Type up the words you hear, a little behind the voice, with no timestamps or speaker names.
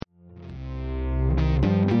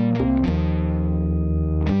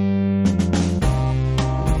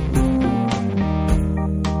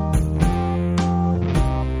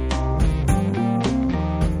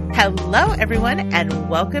Hello, everyone, and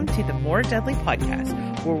welcome to the More Deadly Podcast,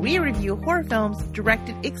 where we review horror films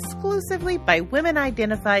directed exclusively by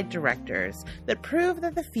women-identified directors that prove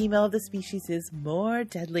that the female of the species is more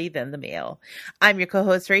deadly than the male. I'm your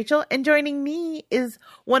co-host, Rachel, and joining me is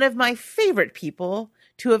one of my favorite people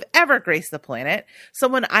to have ever graced the planet,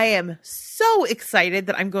 someone I am so excited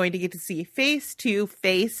that I'm going to get to see face to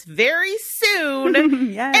face very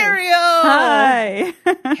soon. Yes. Ariel! Hi!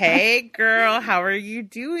 Hey, girl, how are you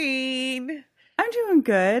doing? I'm doing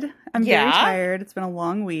good. I'm very tired. It's been a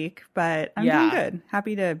long week, but I'm doing good.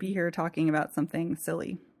 Happy to be here talking about something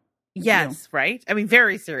silly. Yes, right? I mean,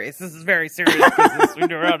 very serious. This is very serious business we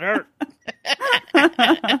do around her.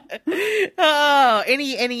 Oh,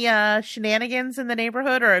 any shenanigans in the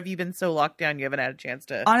neighborhood, or have you been so locked down you haven't had a chance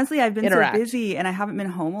to Honestly, I've been interact? so busy and I haven't been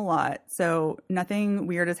home a lot, so nothing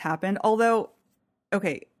weird has happened. Although,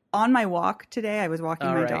 okay, on my walk today, I was walking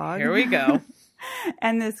my dog. Here we go.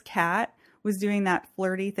 And this cat was doing that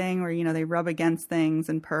flirty thing where, you know, they rub against things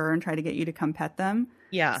and purr and try to get you to come pet them.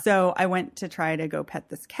 Yeah. So I went to try to go pet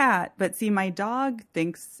this cat, but see, my dog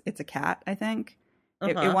thinks it's a cat, I think.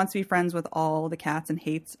 It wants to be friends with all the cats and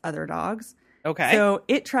hates other dogs. Okay. So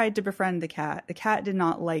it tried to befriend the cat. The cat did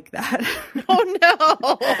not like that. Oh,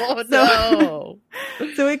 no.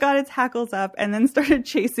 So it got its hackles up and then started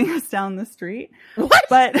chasing us down the street. What?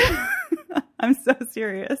 But I'm so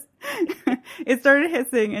serious. It started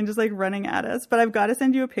hissing and just like running at us. But I've got to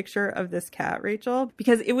send you a picture of this cat, Rachel,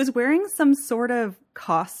 because it was wearing some sort of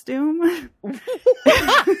costume.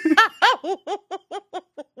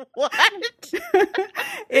 What?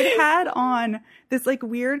 It had on this like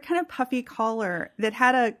weird kind of puffy collar that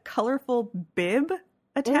had a colorful bib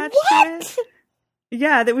attached to it.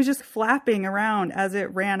 Yeah, that was just flapping around as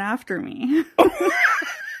it ran after me.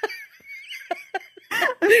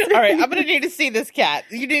 All right, I'm going to need to see this cat.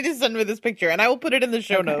 You need to send me this picture, and I will put it in the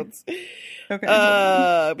show notes.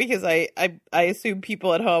 Okay. Because I assume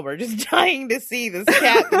people at home are just dying to see this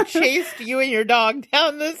cat that chased you and your dog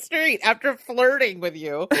down the street after flirting with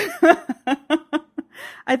you.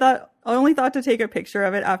 I only thought to take a picture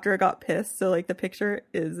of it after it got pissed, so like the picture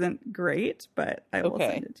isn't great, but I will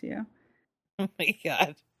send it to you. Oh my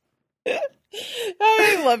god.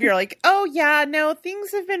 I love you're like, oh yeah, no,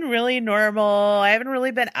 things have been really normal. I haven't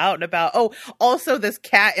really been out and about. Oh, also this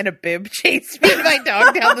cat in a bib chased me and my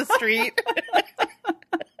dog down the street.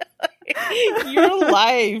 Your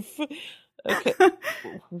life. Okay.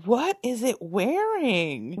 What is it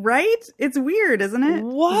wearing? Right? It's weird, isn't it?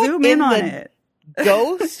 What Zoom in on it.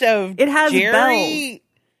 Ghost of it has Jerry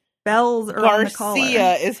bells are on the collar.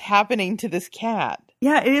 Garcia is happening to this cat.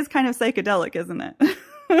 Yeah, it is kind of psychedelic, isn't it?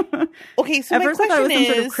 Okay, so at my first I thought question it was some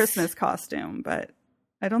sort is, of Christmas costume, but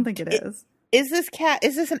I don't think it is. Is this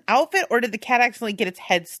an outfit, or did the cat accidentally get its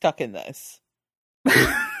head stuck in this?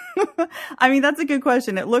 I mean, that's a good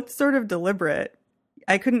question. It looked sort of deliberate.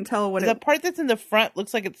 I couldn't tell what the part that's in the front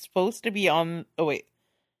looks like it's supposed to be on. Oh wait.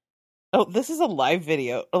 Oh, this is a live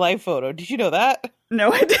photo. Did you know that?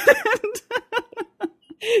 No, I didn't.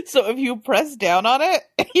 So if you press down on it,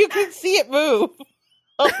 you can see it move.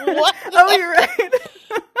 What? Oh, you're right.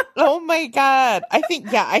 Oh my god! I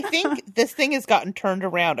think this thing has gotten turned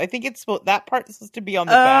around. I think that part is supposed to be on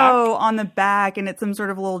the back. Oh, on the back, and it's some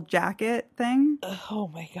sort of little jacket thing.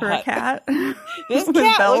 Oh my god! For a cat. This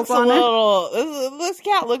cat looks a little. This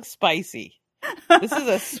cat looks spicy. This is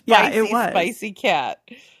a spicy cat.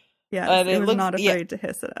 Yeah, it was not afraid to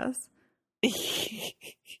hiss at us.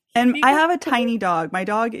 And I have a tiny dog. My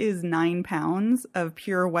dog is 9 pounds of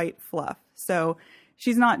pure white fluff, so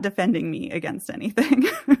she's not defending me against anything.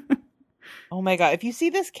 Oh my god. If you see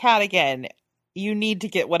this cat again, you need to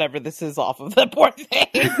get whatever this is off of the poor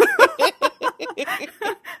thing.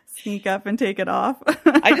 Sneak up and take it off.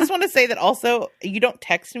 I just want to say that also, you don't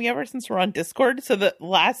text me ever since we're on Discord. So the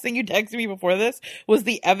last thing you texted me before this was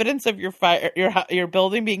the evidence of your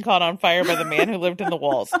building being caught on fire by the man who lived in the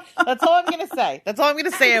walls. That's all I'm going to say. That's all I'm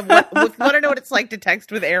going to say. If you want to know what it's like to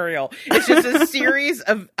text with Ariel, it's just a series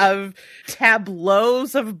of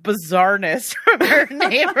tableaus of bizarreness from her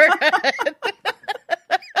neighborhood.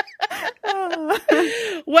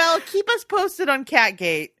 Well, keep us posted on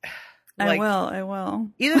Catgate. I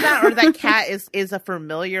will. Either that or that cat is a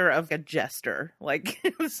familiar of a jester. Like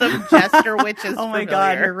some jester witch is Oh my familiar.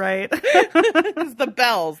 god, you're right. It's the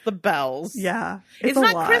bells. Yeah. It's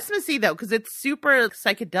not Christmassy though, because it's super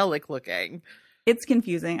psychedelic looking. It's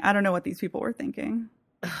confusing. I don't know what these people were thinking.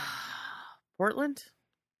 Portland?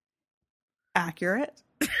 Accurate.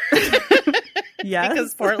 Yes.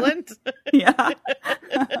 Because Portland? Yeah.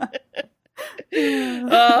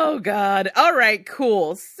 Oh God. All right,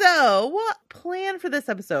 cool. So plan for this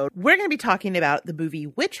episode, we're going to be talking about the movie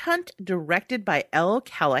Witch Hunt, directed by Elle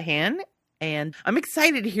Callahan. And I'm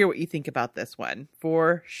excited to hear what you think about this one,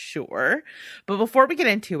 for sure. But before we get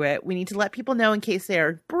into it, we need to let people know, in case they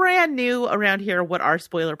are brand new around here, what our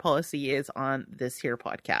spoiler policy is on this here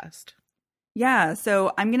podcast. Yeah,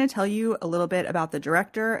 so I'm going to tell you a little bit about the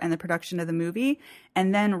director and the production of the movie,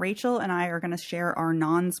 and then Rachel and I are going to share our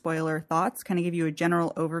non-spoiler thoughts, kind of give you a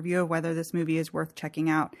general overview of whether this movie is worth checking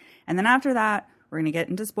out. And then after that, we're going to get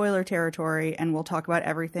into spoiler territory, and we'll talk about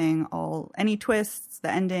everything, any twists,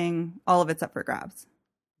 the ending, all of it's up for grabs.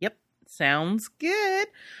 Yep, sounds good.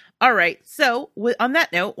 All right, so on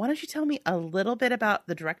that note, why don't you tell me a little bit about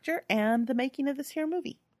the director and the making of this here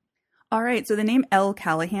movie? All right, so the name Elle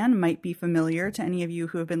Callahan might be familiar to any of you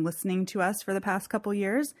who have been listening to us for the past couple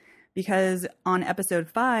years, because on episode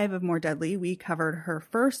 5 of More Deadly, we covered her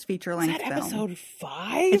first feature-length film. Episode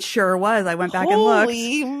 5? It sure was. I went back and looked.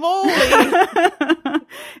 Holy moly!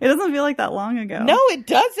 It doesn't feel like that long ago. No, it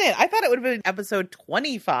doesn't. I thought it would have been episode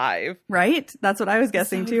 25. Right? That's what I was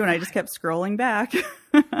guessing too, and I just kept scrolling back.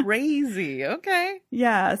 Crazy. Okay.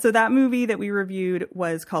 Yeah, so that movie that we reviewed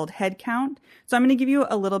was called Head Count. So I'm going to give you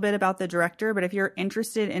a little bit about the director, but if you're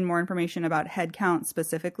interested in more information about Head Count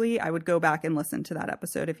specifically, I would go back and listen to that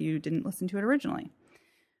episode if you didn't listen to it originally.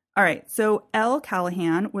 All right, so Elle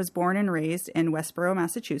Callahan was born and raised in Westboro,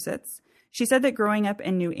 Massachusetts. She said that growing up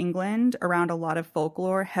in New England around a lot of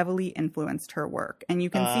folklore heavily influenced her work. And you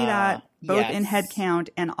can see that both in Head Count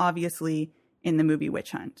and obviously in the movie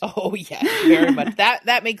Witch Hunt. Oh, yes, very much.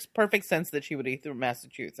 That makes perfect sense that she would be through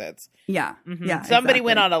Massachusetts. Yeah. Mm-hmm. Yeah. Somebody exactly.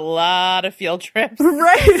 went on a lot of field trips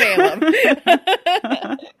right. to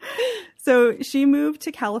Salem. So she moved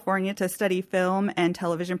to California to study film and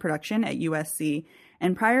television production at USC.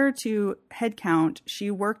 And prior to Head Count, she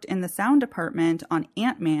worked in the sound department on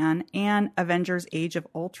Ant-Man and Avengers Age of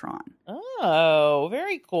Ultron. Oh,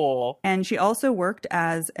 very cool. And she also worked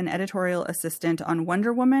as an editorial assistant on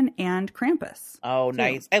Wonder Woman and Krampus. Oh,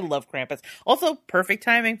 nice. I love Krampus. Also, perfect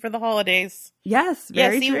timing for the holidays. Yes,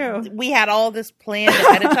 very true. We had all this planned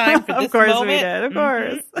ahead of time for this moment. Of course we did, of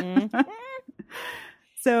course. Mm-hmm.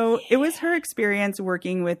 So it was her experience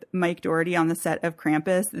working with Mike Dougherty on the set of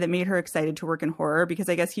Krampus that made her excited to work in horror, because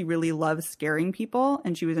I guess he really loves scaring people,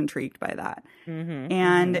 and she was intrigued by that. Mm-hmm,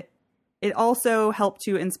 and it also helped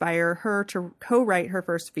to inspire her to co-write her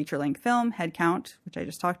first feature-length film, Head Count, which I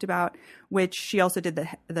just talked about, which she also did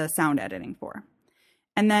the sound editing for.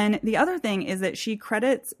 And then the other thing is that she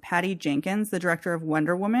credits Patty Jenkins, the director of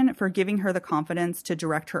Wonder Woman, for giving her the confidence to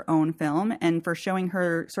direct her own film and for showing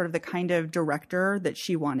her sort of the kind of director that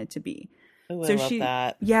she wanted to be. Ooh, I love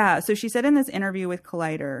that. Yeah. So she said in this interview with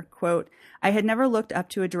Collider, quote, "I had never looked up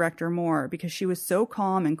to a director more because she was so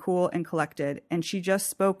calm and cool and collected, and she just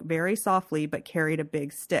spoke very softly but carried a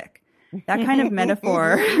big stick." That kind of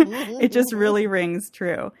metaphor, it just really rings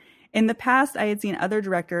true. In the past, I had seen other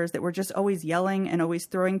directors that were just always yelling and always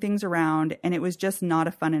throwing things around, and it was just not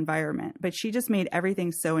a fun environment. But she just made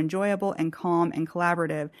everything so enjoyable and calm and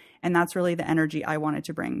collaborative, and that's really the energy I wanted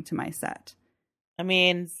to bring to my set. I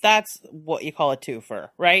mean, that's what you call a twofer,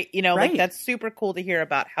 right? You know, right. Like that's super cool to hear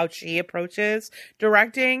about how she approaches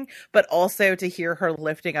directing, but also to hear her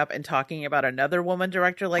lifting up and talking about another woman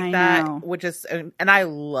director like I that, know. which is, and I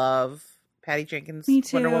love Patty Jenkins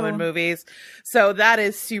Wonder too. Woman movies. So that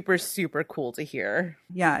is super, super cool to hear.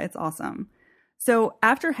 Yeah, it's awesome. So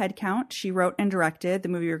after Head Count, she wrote and directed the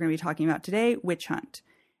movie we're going to be talking about today, Witch Hunt.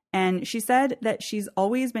 And she said that she's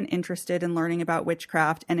always been interested in learning about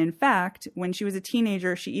witchcraft. And in fact, when she was a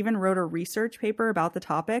teenager, she even wrote a research paper about the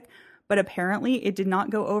topic. But apparently it did not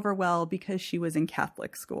go over well because she was in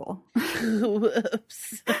Catholic school.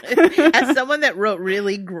 Oops. As someone that wrote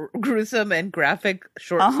really gruesome and graphic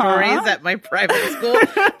short stories at my private school,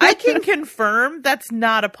 I can confirm that's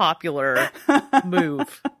not a popular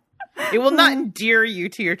move. It will not endear you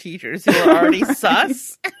to your teachers who are already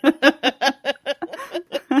sus.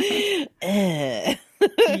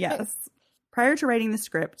 Yes. Prior to writing the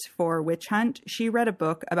script for Witch Hunt, she read a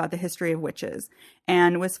book about the history of witches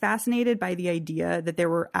and was fascinated by the idea that there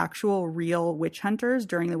were actual real witch hunters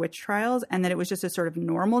during the witch trials, and that it was just a sort of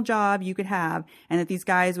normal job you could have, and that these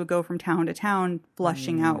guys would go from town to town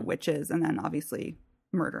flushing out witches and then obviously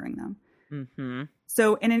murdering them. Mm-hmm.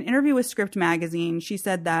 So in an interview with Script Magazine, she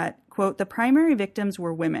said that, quote, "The primary victims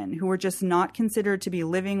were women who were just not considered to be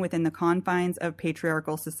living within the confines of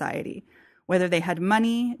patriarchal society. Whether they had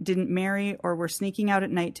money, didn't marry, or were sneaking out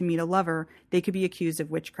at night to meet a lover, they could be accused of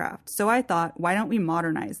witchcraft. So I thought, why don't we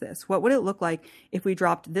modernize this? What would it look like if we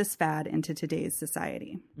dropped this fad into today's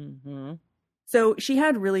society?" Mm-hmm. So she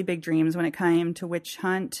had really big dreams when it came to Witch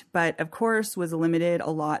Hunt, but of course was limited a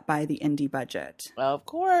lot by the indie budget. Of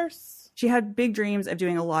course. She had big dreams of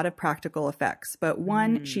doing a lot of practical effects, but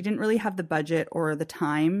one, she didn't really have the budget or the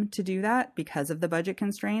time to do that because of the budget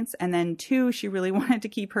constraints. And then two, she really wanted to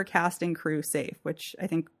keep her cast and crew safe, which I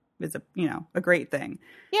think is a great thing.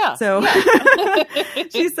 Yeah. So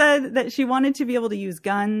she said that she wanted to be able to use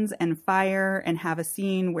guns and fire and have a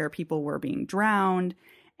scene where people were being drowned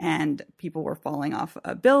and people were falling off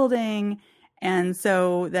a building. And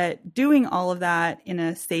so that doing all of that in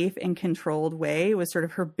a safe and controlled way was sort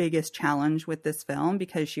of her biggest challenge with this film,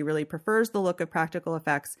 because she really prefers the look of practical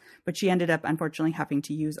effects, but she ended up unfortunately having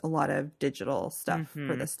to use a lot of digital stuff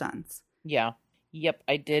for the stunts. Yeah. Yep,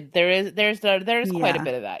 I did. There's quite a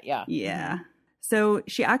bit of that. Yeah. Yeah. So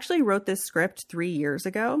she actually wrote this script 3 years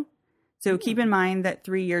ago. So keep in mind that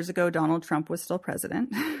 3 years ago, Donald Trump was still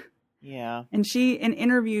president. Yeah. And she, in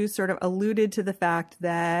interviews, sort of alluded to the fact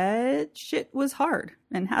that shit was hard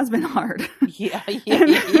and has been hard. Yeah.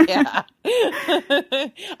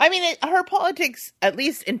 I mean, her politics, at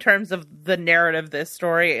least in terms of the narrative of this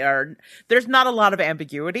story, there's not a lot of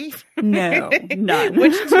ambiguity. No, none.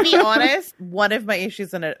 Which, to be honest, one of my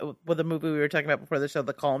issues with a movie we were talking about before the show,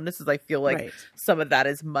 The Columnist, is I feel like some of that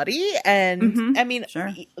is muddy. And I mean,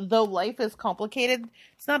 though life is complicated,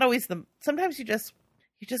 it's not always sometimes you just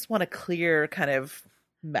want a clear kind of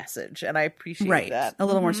message. And I appreciate that. A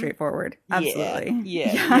little more straightforward. Absolutely.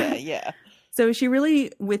 Yeah. So she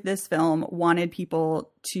really, with this film, wanted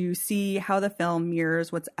people to see how the film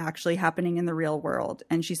mirrors what's actually happening in the real world.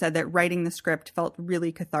 And she said that writing the script felt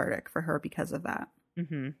really cathartic for her because of that.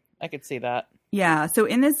 Mm-hmm. I could see that. Yeah. So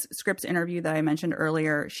in this Scripps interview that I mentioned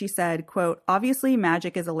earlier, she said, quote, "Obviously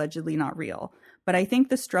magic is allegedly not real, but I think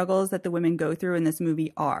the struggles that the women go through in this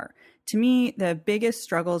movie are. To me, the biggest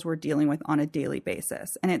struggles we're dealing with on a daily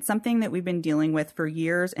basis. And it's something that we've been dealing with for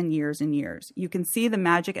years and years and years. You can see the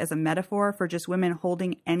magic as a metaphor for just women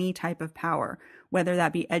holding any type of power, whether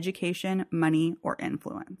that be education, money, or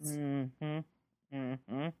influence."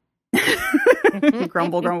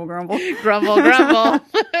 Grumble, grumble, grumble. Grumble, grumble.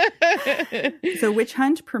 So Witch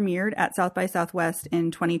Hunt premiered at South by Southwest in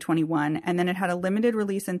 2021, and then it had a limited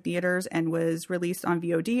release in theaters and was released on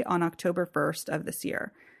VOD on October 1st of this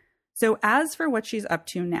year. So as for what she's up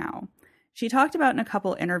to now, she talked about in a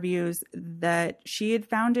couple interviews that she had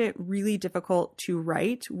found it really difficult to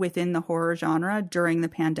write within the horror genre during the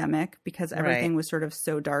pandemic because everything was sort of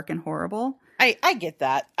so dark and horrible. I get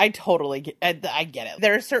that. I totally get it.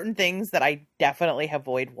 There are certain things that I definitely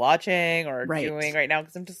avoid watching or doing right now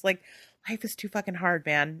because I'm just like, life is too fucking hard,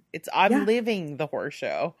 man. I'm living the horror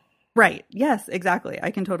show. Right. Yes, exactly.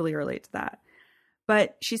 I can totally relate to that.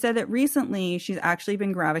 But she said that recently she's actually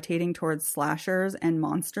been gravitating towards slashers and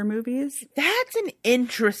monster movies. That's an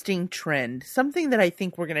interesting trend. Something that I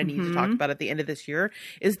think we're going to need to talk about at the end of this year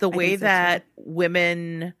is the way that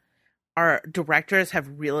women, our directors, have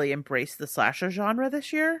really embraced the slasher genre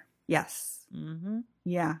this year. Yes.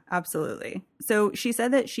 Yeah, absolutely. So she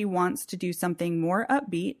said that she wants to do something more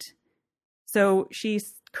upbeat. So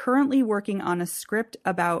she's currently working on a script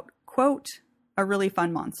about, quote, a really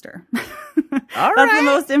fun monster. That's the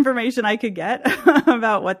most information I could get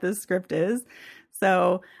about what this script is.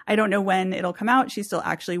 So I don't know when it'll come out. She's still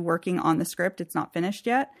actually working on the script. It's not finished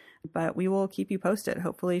yet, but we will keep you posted.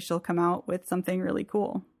 Hopefully she'll come out with something really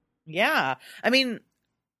cool. Yeah. I mean,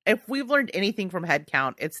 if we've learned anything from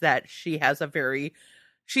Headcount, it's that she's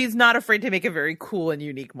not afraid to make a very cool and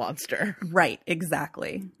unique monster. Right,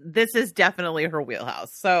 exactly. This is definitely her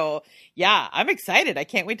wheelhouse. So yeah, I'm excited. I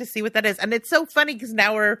can't wait to see what that is. And it's so funny because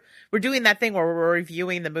now we're doing that thing where we're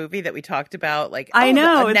reviewing the movie that we talked about. Like, I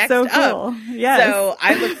know, it's so cool. Yes. So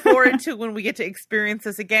I look forward to when we get to experience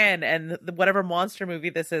this again, and whatever monster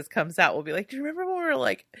movie this is comes out, we'll be like, do you remember when we were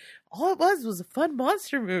like, all it was a fun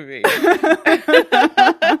monster movie?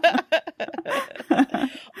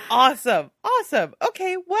 Awesome.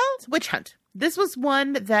 Okay, well, Witch Hunt. This was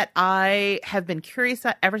one that I have been curious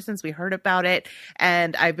about ever since we heard about it,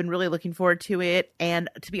 and I've been really looking forward to it. And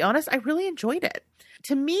to be honest, I really enjoyed it.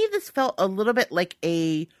 To me, this felt a little bit like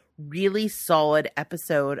a really solid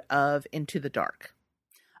episode of Into the Dark.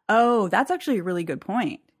 Oh, that's actually a really good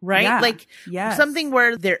point. Right? Yeah. Like something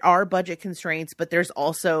where there are budget constraints, but there's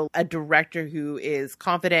also a director who is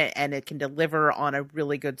confident and it can deliver on a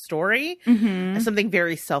really good story. Something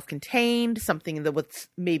very self-contained, something that with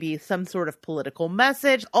maybe some sort of political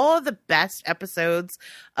message. All of the best episodes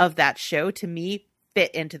of that show to me fit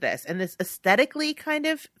into this. And this aesthetically kind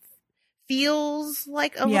of feels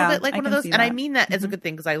like a little bit like one of those. And I mean that as a good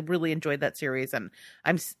thing because I really enjoyed that series. And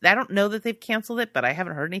I don't know that they've canceled it, but I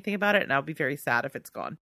haven't heard anything about it. And I'll be very sad if it's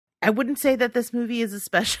gone. I wouldn't say that this movie is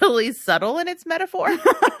especially subtle in its metaphor.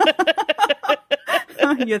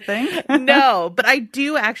 You think? No, but I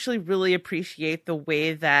do actually really appreciate the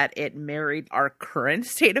way that it married our current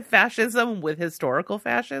state of fascism with historical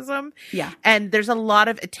fascism. Yeah. And there's a lot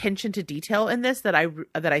of attention to detail in this that I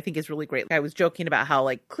think is really great. I was joking about how,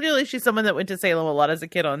 like, clearly she's someone that went to Salem a lot as a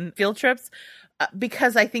kid on field trips.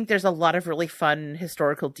 Because I think there's a lot of really fun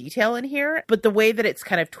historical detail in here. But the way that it's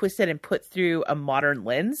kind of twisted and put through a modern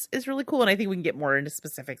lens is really cool. And I think we can get more into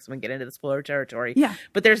specifics when we get into the spoiler territory. Yeah.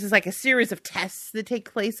 But there's this, like, a series of tests that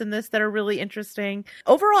take place in this that are really interesting.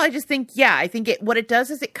 Overall, I just think, I think what it does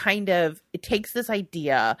is it takes this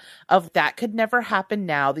idea of that could never happen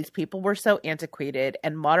now. These people were so antiquated,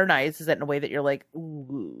 and modernizes it in a way that you're like,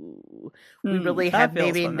 ooh, we really have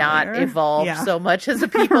maybe not evolved so much as a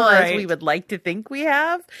people Right. as we would like to think we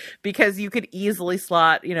have, because you could easily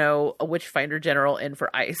slot, a Witchfinder General in for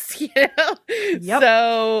ICE, Yep.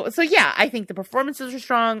 So yeah, I think the performances are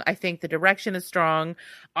strong. I think the direction is strong.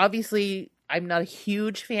 Obviously, I'm not a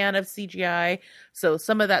huge fan of CGI, so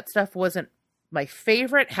some of that stuff wasn't my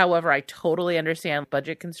favorite. However, I totally understand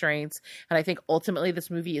budget constraints, and I think ultimately this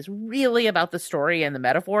movie is really about the story and the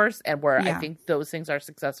metaphors, and where I think those things are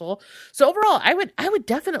successful. So overall, I would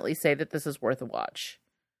definitely say that this is worth a watch,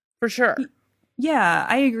 for sure. Yeah,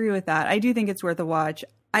 I agree with that. I do think it's worth a watch.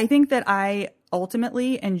 I think that I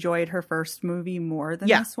ultimately enjoyed her first movie more than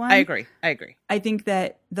this one. I agree. I think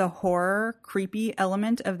that the horror, creepy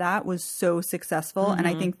element of that was so successful. Mm-hmm. And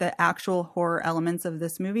I think the actual horror elements of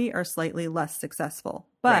this movie are slightly less successful.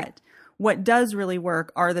 But what does really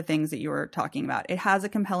work are the things that you were talking about. It has a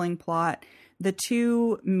compelling plot. The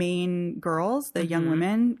two main girls, the young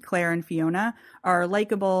women, Claire and Fiona, are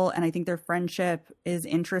likable. And I think their friendship is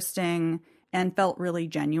interesting and felt really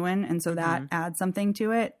genuine. And so that adds something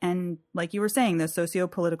to it. And like you were saying, the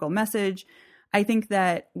socio-political message, I think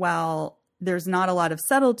that while there's not a lot of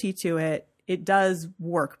subtlety to it, it does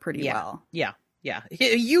work pretty well. Yeah.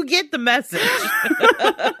 You get the message.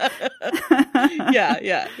 Yeah.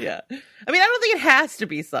 I mean, I don't think it has to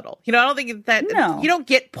be subtle. I don't think that you don't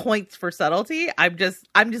get points for subtlety. I'm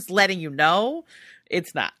just letting you know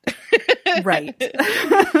it's not. Right.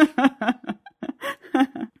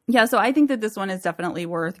 Yeah, so I think that this one is definitely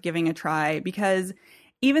worth giving a try, because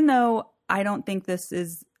even though I don't think this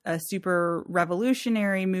is a super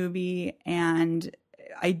revolutionary movie, and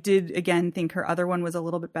I did, again, think her other one was a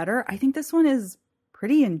little bit better, I think this one is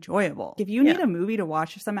pretty enjoyable. If you need a movie to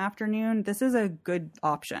watch some afternoon, this is a good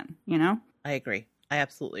option, I agree. I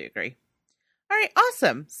absolutely agree. All right,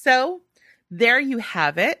 awesome. So there you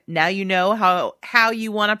have it. Now you know how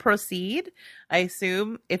you want to proceed. I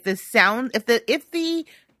assume if the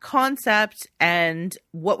concept and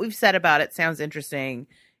what we've said about it sounds interesting,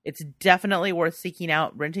 it's definitely worth seeking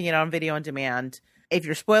out, renting it on video on demand. If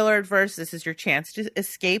you're spoiler adverse, this is your chance to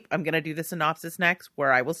escape. I'm going to do the synopsis next,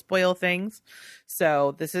 where I will spoil things.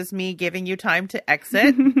 So this is me giving you time to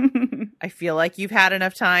exit. I feel like you've had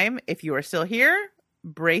enough time. If you are still here,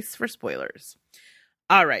 brace for spoilers.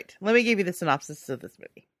 All right, let me give you the synopsis of this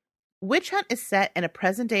movie. Witch Hunt is set in a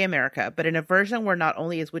present-day America, but in a version where not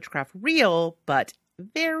only is witchcraft real, but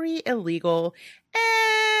very illegal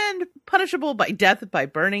and punishable by death by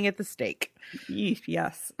burning at the stake.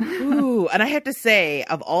 Yes. Ooh, and I have to say,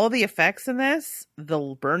 of all the effects in this, the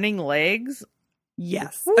burning legs.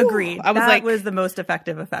 Yes, Ooh, agreed. That was the most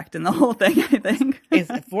effective effect in the whole thing, I think. If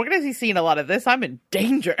we're going to be seeing a lot of this, I'm in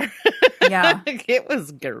danger. Yeah. It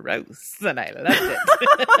was gross, and I loved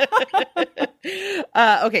it.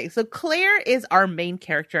 Okay, so Claire is our main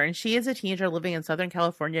character, and she is a teenager living in Southern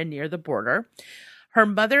California near the border. Her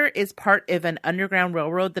mother is part of an underground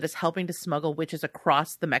railroad that is helping to smuggle witches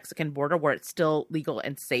across the Mexican border, where it's still legal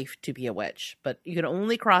and safe to be a witch. But you can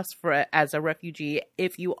only cross as a refugee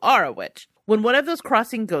if you are a witch. When one of those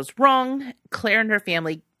crossings goes wrong, Claire and her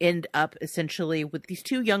family end up essentially with these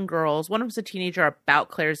two young girls. One of them's a teenager about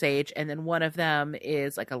Claire's age, and then one of them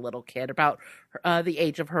is like a little kid about the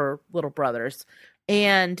age of her little brothers.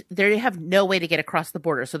 And they have no way to get across the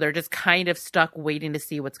border, so they're just kind of stuck waiting to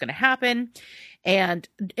see what's going to happen. And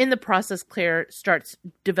in the process, Claire starts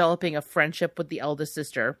developing a friendship with the eldest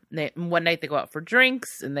sister. One night they go out for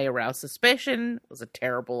drinks, and they arouse suspicion. It was a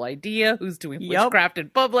terrible idea. Who's doing witchcraft in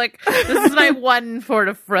public? This is my one sort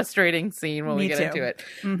of frustrating scene when we get into it.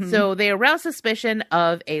 Mm-hmm. So they arouse suspicion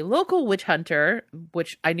of a local witch hunter,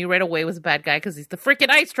 which I knew right away was a bad guy because he's the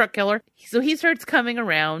freaking ice truck killer. So he starts coming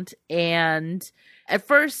around, and at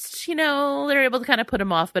first, they're able to kind of put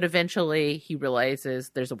him off, but eventually he realizes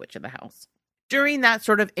there's a witch in the house. During that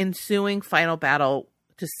sort of ensuing final battle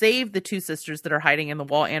to save the two sisters that are hiding in the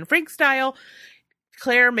wall, Anne Frank style,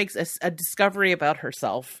 Claire makes a discovery about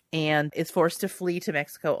herself and is forced to flee to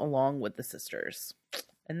Mexico along with the sisters.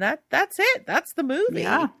 And that's it. That's the movie.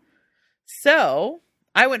 Yeah. So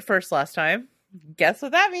I went first last time. Guess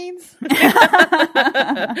what that means?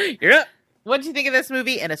 You're up. What did you think of this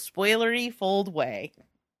movie in a spoilery fold way?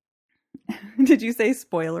 Did you say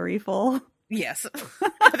spoilery full? Yes.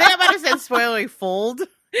 I think I might have said spoilery fold.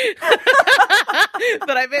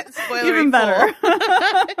 But I meant spoilery Even better.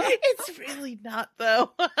 It's really not,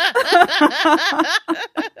 though.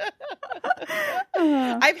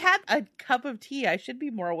 I've had a cup of tea. I should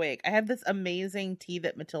be more awake. I had this amazing tea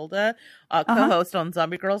that Matilda, co-host on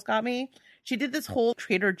Zombie Girls, got me. She did this whole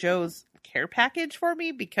Trader Joe's care package for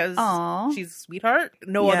me because she's a sweetheart.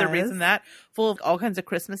 No other reason that. Full of all kinds of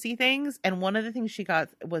Christmassy things. And one of the things she got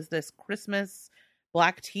was this Christmas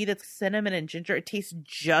black tea that's cinnamon and ginger. It tastes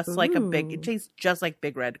just like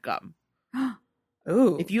Big Red Gum.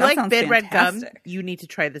 Ooh, if you like Big Red Gum, you need to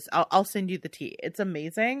try this. I'll send you the tea. It's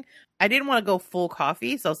amazing. I didn't want to go full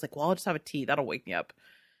coffee, so I was like, well, I'll just have a tea. That'll wake me up.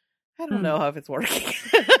 I don't know if it's working.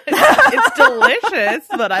 It's delicious,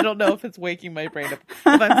 but I don't know if it's waking my brain up.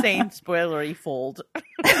 If I'm saying spoilery fold.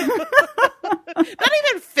 Not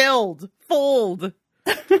even filled. Fold.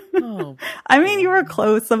 Oh, I mean, you were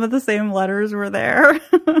close. Some of the same letters were there.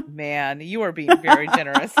 Man, you are being very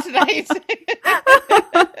generous tonight.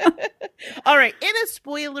 All right. In a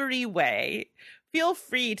spoilery way, feel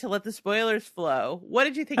free to let the spoilers flow. What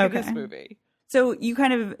did you think of this movie? So you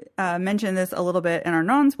kind of mentioned this a little bit in our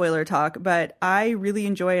non-spoiler talk, but I really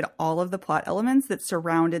enjoyed all of the plot elements that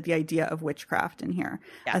surrounded the idea of witchcraft in here,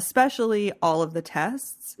 especially all of the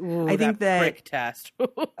tests. Ooh, I think that prick test.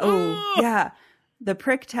 Oh, yeah. The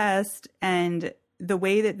prick test and the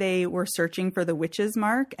way that they were searching for the witch's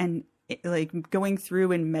mark and like going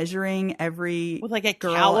through and measuring every with like a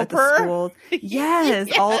girl caliper at the school. Yes,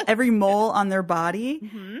 every mole on their body.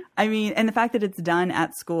 Mm-hmm. I mean, and the fact that it's done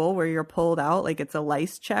at school where you're pulled out like it's a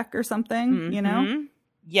lice check or something, you know?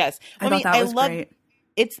 Yes. I thought that was great.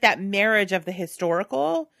 It's that marriage of the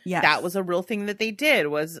historical. Yes. That was a real thing that they did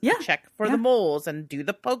was check for the moles and do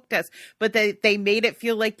the poke test. But they made it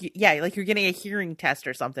feel like, like you're getting a hearing test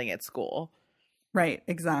or something at school. Right.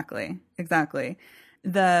 Exactly.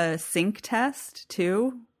 The sync test,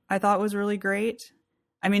 too, I thought was really great.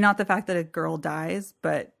 I mean, not the fact that a girl dies,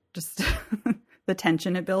 but just the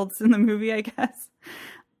tension it builds in the movie, I guess.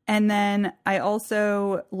 And then I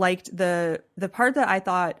also liked the part that I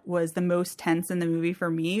thought was the most tense in the movie for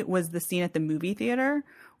me was the scene at the movie theater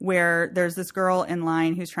where there's this girl in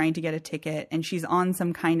line who's trying to get a ticket and she's on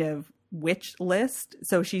some kind of witch list.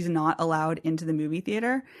 So she's not allowed into the movie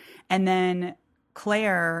theater. And then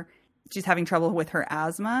Claire, she's having trouble with her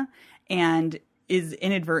asthma and is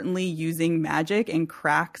inadvertently using magic and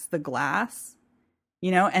cracks the glass,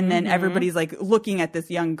 you know, and then everybody's like looking at this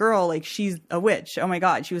young girl like she's a witch. Oh my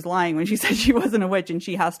God, she was lying when she said she wasn't a witch and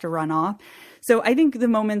she has to run off. So I think the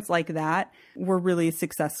moments like that were really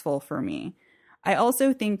successful for me. I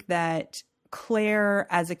also think that Claire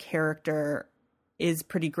as a character is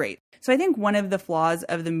pretty great. So I think one of the flaws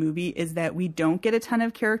of the movie is that we don't get a ton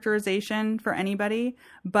of characterization for anybody,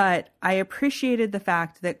 but I appreciated the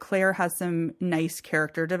fact that Claire has some nice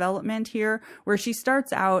character development here, where she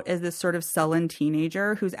starts out as this sort of sullen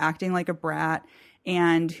teenager who's acting like a brat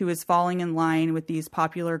and who is falling in line with these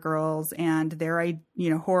popular girls and their,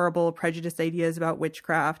 horrible prejudiced ideas about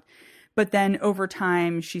witchcraft. But then over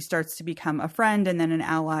time, she starts to become a friend and then an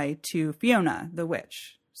ally to Fiona, the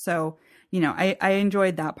witch. So I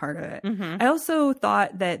enjoyed that part of it. I also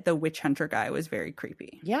thought that the witch hunter guy was very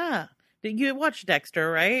creepy. Yeah. You watched Dexter,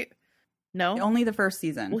 right? No? Only the first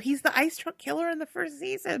season. Well, he's the ice truck killer in the first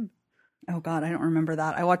season. Oh, God, I don't remember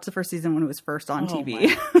that. I watched the first season when it was first on TV.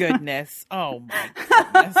 My goodness. Oh, my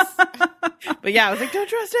goodness. But yeah, I was like, don't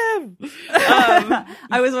trust him.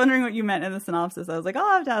 I was wondering what you meant in the synopsis. I was like,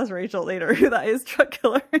 I'll have to ask Rachel later who the ice truck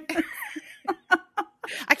killer is.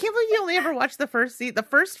 I can't believe you only ever watched the first season. The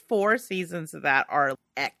first 4 seasons of that are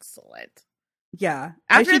excellent. Yeah.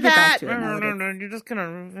 After that, no, you're just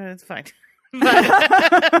gonna. It's fine.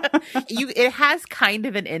 But it has kind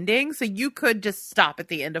of an ending, so you could just stop at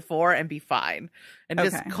the end of 4 and be fine, and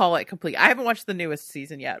just call it complete. I haven't watched the newest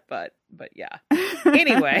season yet, but yeah.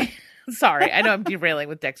 Anyway, sorry. I know I'm derailing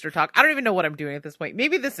with Dexter talk. I don't even know what I'm doing at this point.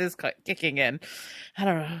 Maybe this is kicking in. I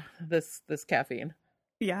don't know. This caffeine.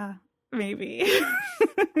 Yeah. Maybe.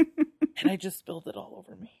 And I just spilled it all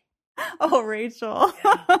over me. Oh, Rachel.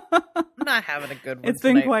 Yeah. I'm not having a good one. It's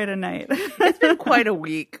been quite a night. It's been quite a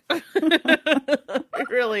week. It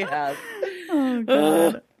really has. Oh,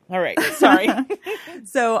 God. All right. Sorry.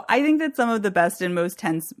 So I think that some of the best and most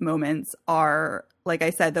tense moments are like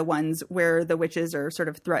I said, the ones where the witches are sort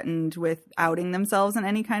of threatened with outing themselves in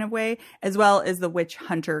any kind of way, as well as the witch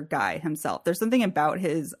hunter guy himself. There's something about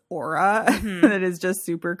his aura that is just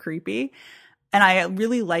super creepy. And I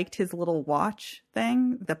really liked his little watch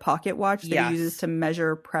thing, the pocket watch that he uses to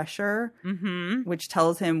measure pressure, which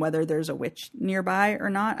tells him whether there's a witch nearby or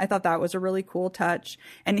not. I thought that was a really cool touch.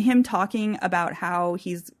 And him talking about how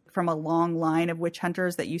he's from a long line of witch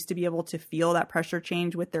hunters that used to be able to feel that pressure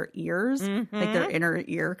change with their ears, like their inner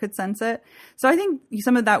ear could sense it. So I think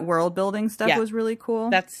some of that world building stuff was really cool.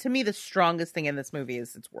 That's, to me, the strongest thing in this movie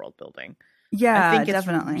is its world building. Yeah, I think it's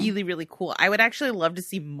definitely really, really cool. I would actually love to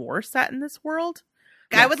see more set in this world.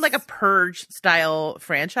 I would like a Purge style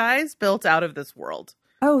franchise built out of this world.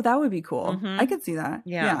 Oh, that would be cool. I could see that.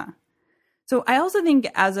 Yeah. So I also think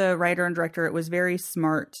as a writer and director, it was very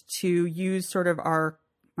smart to use sort of our,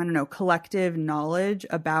 I don't know, collective knowledge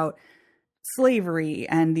about slavery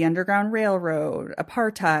and the Underground Railroad,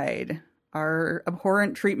 apartheid, our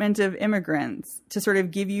abhorrent treatment of immigrants, to sort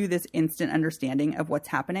of give you this instant understanding of what's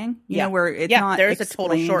happening. You know, where it's not there's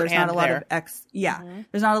explained, a total shorthand. There's not a lot there. of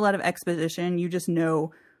there's not a lot of exposition. You just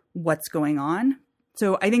know what's going on.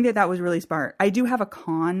 So I think that was really smart. I do have a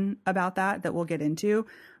con about that we'll get into,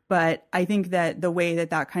 but I think that the way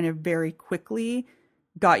that kind of very quickly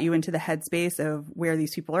got you into the headspace of where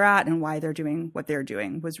these people are at and why they're doing what they're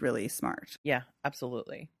doing was really smart. Yeah,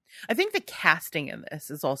 absolutely. I think the casting in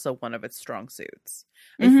this is also one of its strong suits.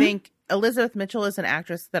 I think Elizabeth Mitchell is an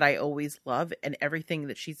actress that I always love in everything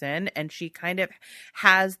that she's in. And she kind of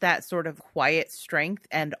has that sort of quiet strength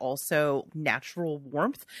and also natural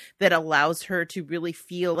warmth that allows her to really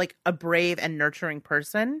feel like a brave and nurturing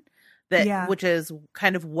person. Which is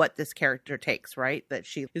kind of what this character takes, right? That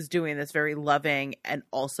she is doing this very loving and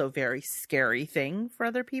also very scary thing for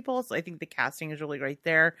other people. So I think the casting is really great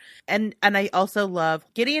there. And I also love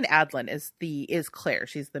Gideon Adlin is Claire.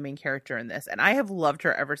 She's the main character in this. And I have loved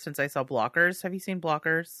her ever since I saw Blockers. Have you seen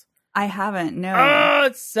Blockers? I haven't, no. Oh,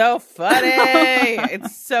 it's so funny.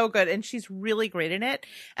 It's so good. And she's really great in it.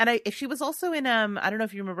 And she was also in, I don't know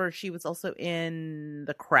if you remember, she was also in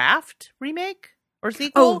the Craft remake. Or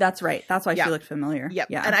sequel. Oh, that's right. That's why she looked familiar. Yep.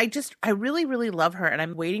 Yeah. And I really, really love her. And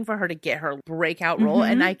I'm waiting for her to get her breakout role.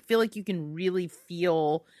 And I feel like you can really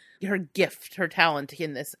feel her gift, her talent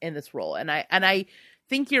in this role. And I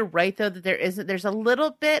think you're right, though, that there's a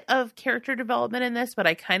little bit of character development in this, but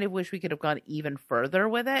I kind of wish we could have gone even further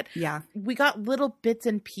with it. Yeah. We got little bits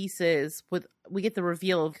and pieces we get the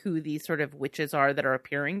reveal of who these sort of witches are that are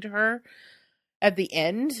appearing to her at the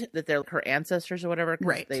end, that they're her ancestors or whatever,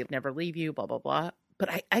 because they never leave you, blah, blah, blah.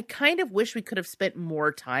 But I kind of wish we could have spent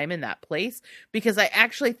more time in that place, because I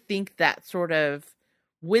actually think that sort of,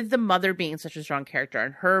 with the mother being such a strong character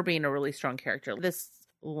and her being a really strong character, this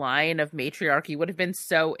line of matriarchy would have been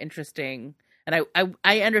so interesting. And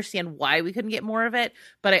I understand why we couldn't get more of it,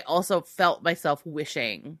 but I also felt myself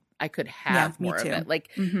wishing I could have more of it. Like,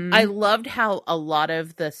 I loved how a lot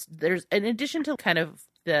of this, there's, in addition to kind of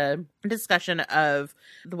the discussion of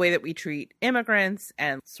the way that we treat immigrants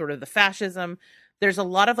and sort of the fascism, there's a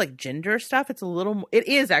lot of like gender stuff. It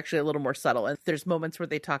is actually a little more subtle. And there's moments where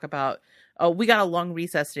they talk about, oh, we got a long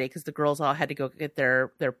recess today because the girls all had to go get their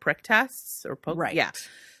prick tests or poke. Right. Yeah.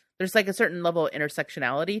 There's like a certain level of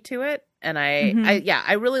intersectionality to it. And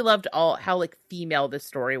I really loved how like female this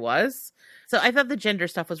story was. So I thought the gender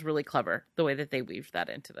stuff was really clever, the way that they weaved that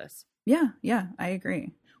into this. Yeah, I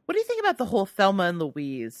agree. What do you think about the whole Thelma and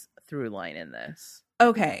Louise through line in this?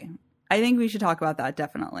 Okay. I think we should talk about that,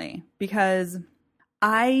 definitely, because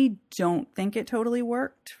I don't think it totally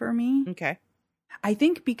worked for me. Okay. I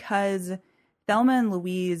think because Thelma and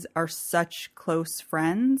Louise are such close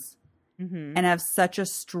friends and have such a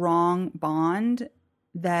strong bond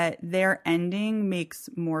that their ending makes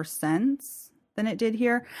more sense than it did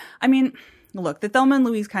here. I mean, look, the Thelma and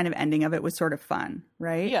Louise kind of ending of it was sort of fun,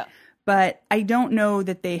 right? Yeah. But I don't know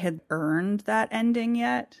that they had earned that ending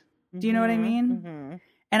yet. Do you know what I mean?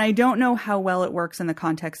 And I don't know how well it works in the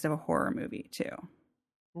context of a horror movie, too.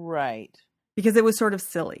 Right. Because it was sort of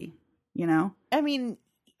silly, you know? I mean,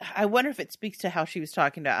 I wonder if it speaks to how she was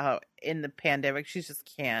talking about how in the pandemic she just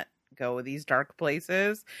can't go these dark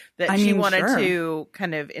places. That she wanted to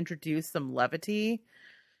kind of introduce some levity.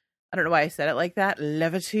 I don't know why I said it like that.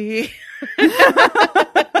 Levity. And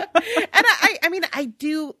I mean,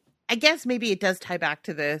 I guess maybe it does tie back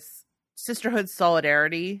to this sisterhood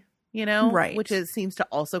solidarity, you know? Right. Which seems to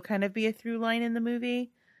also kind of be a through line in the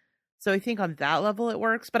movie. So I think on that level it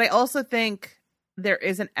works. But I also think there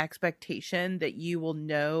is an expectation that you will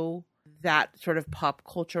know that sort of pop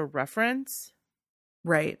culture reference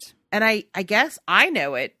Right. And I guess I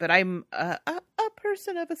know it, but I'm a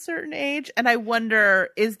person of a certain age, and I wonder,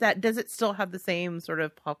 does it still have the same sort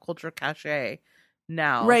of pop culture cachet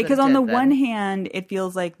now? Right, because on the one hand, it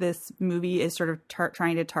feels like this movie is sort of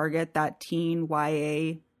trying to target that teen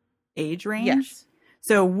YA age range. Yes.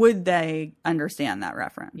 So would they understand that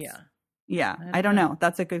reference? Yeah. Yeah, I don't know.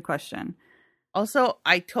 That's a good question. Also,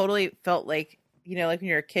 I totally felt like, like when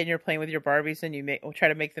you're a kid and you're playing with your Barbies and you try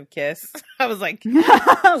to make them kiss. I was like,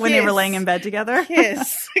 when they were laying in bed together.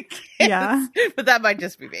 Kiss. Yeah. But that might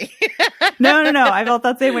just be me. No. I felt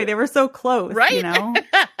that same way. They were so close, right?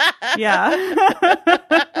 Yeah.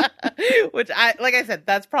 Which like I said,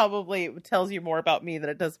 that's probably tells you more about me than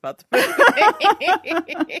it does about the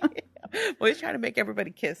movie. Always trying to make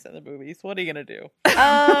everybody kiss in the movies. What are you going to do?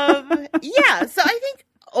 Yeah. So I think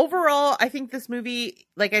overall, I think this movie,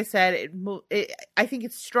 like I said, I think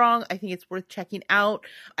it's strong. I think it's worth checking out.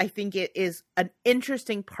 I think it is an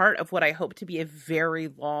interesting part of what I hope to be a very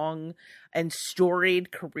long and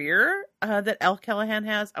storied career that Elle Callahan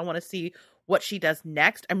has. I want to see what she does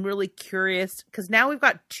next. I'm really curious because now we've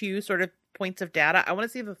got two sort of points of data. I want to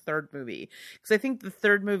see the third movie because I think the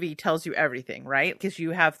third movie tells you everything, right? Because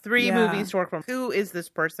you have three movies to work from. Who is this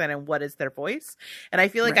person and what is their voice? And I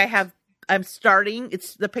feel like I'm starting,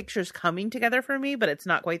 the picture's coming together for me, but it's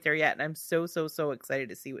not quite there yet. And I'm so excited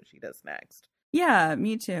to see what she does next. Yeah,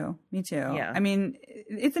 me too. Yeah. I mean,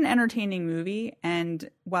 it's an entertaining movie. And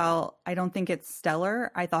while I don't think it's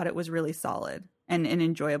stellar, I thought it was really solid and an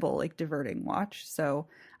enjoyable, like, diverting watch. So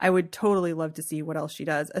I would totally love to see what else she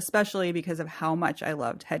does, especially because of how much I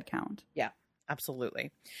loved Headcount. Yeah,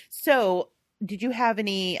 absolutely. So did you have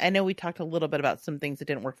any, I know we talked a little bit about some things that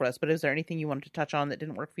didn't work for us, but is there anything you wanted to touch on that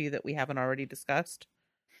didn't work for you that we haven't already discussed?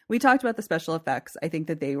 We talked about the special effects. I think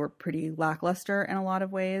that they were pretty lackluster in a lot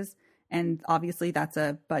of ways. And obviously that's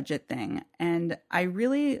a budget thing. And I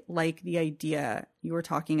really like the idea you were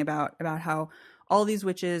talking about how all these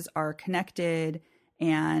witches are connected.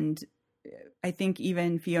 And I think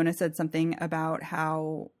even Fiona said something about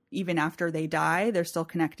how even after they die, they're still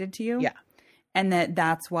connected to you. Yeah. And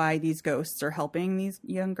that's why these ghosts are helping these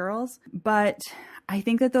young girls. But I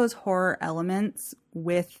think that those horror elements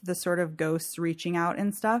with the sort of ghosts reaching out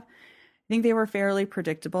and stuff, I think they were fairly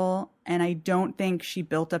predictable. And I don't think she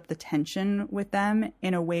built up the tension with them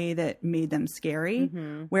in a way that made them scary.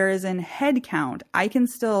 Mm-hmm. Whereas in Headcount, I can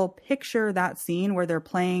still picture that scene where they're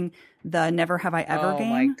playing the Never Have I Ever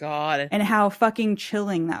game. Oh my God. And how fucking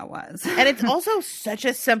chilling that was. And it's also such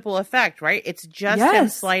a simple effect, right? It's just him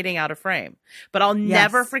sliding out of frame. But I'll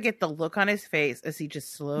never forget the look on his face as he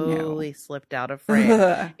just slowly slipped out of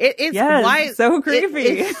frame. It's so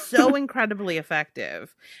creepy. It's so incredibly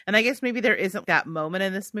effective. And I guess maybe there isn't that moment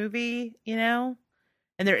in this movie,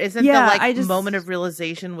 and there isn't the moment of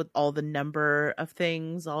realization with all the number of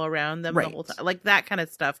things all around them the whole time. Like that kind of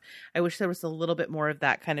stuff. I wish there was a little bit more of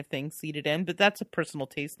that kind of thing seated in, but that's a personal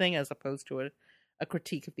taste thing as opposed to a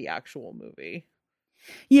critique of the actual movie.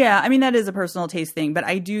 Yeah, I mean, that is a personal taste thing, but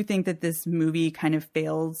I do think that this movie kind of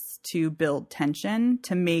fails to build tension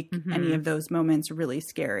to make any of those moments really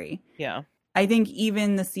scary. Yeah. I think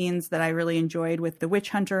even the scenes that I really enjoyed with the witch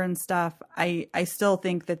hunter and stuff, I still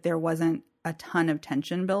think that there wasn't a ton of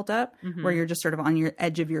tension built up where you're just sort of on your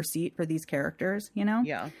edge of your seat for these characters,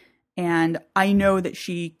 Yeah. And I know that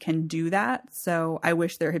she can do that. So I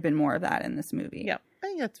wish there had been more of that in this movie. Yeah, I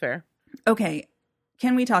think that's fair. Okay.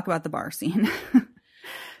 Can we talk about the bar scene?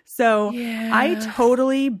 So I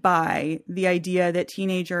totally buy the idea that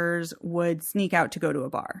teenagers would sneak out to go to a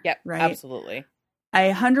bar. Yep, right? Absolutely. I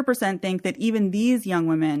 100% think that even these young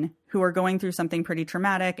women who are going through something pretty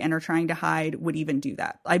traumatic and are trying to hide would even do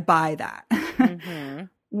that. I buy that.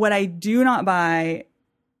 What I do not buy,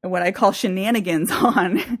 what I call shenanigans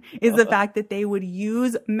on, is the fact that they would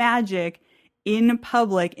use magic in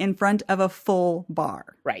public in front of a full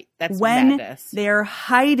bar. Right. That's when madness. They're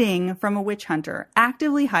hiding from a witch hunter,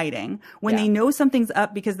 actively hiding, when they know something's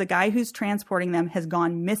up because the guy who's transporting them has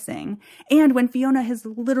gone missing, and when Fiona has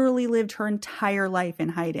literally lived her entire life in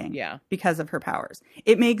hiding because of her powers.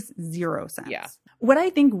 It makes zero sense. Yeah. What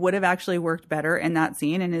I think would have actually worked better in that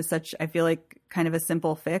scene, and is such, I feel like, kind of a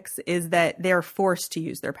simple fix, is that they're forced to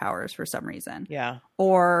use their powers for some reason. Yeah.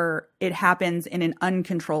 Or it happens in an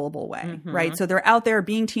uncontrollable way, right? So they're out there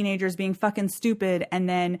being teenagers, being fucking stupid, and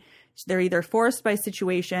then they're either forced by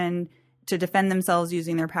situation to defend themselves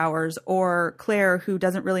using their powers, or Claire, who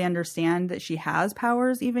doesn't really understand that she has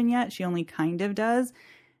powers even yet, she only kind of does,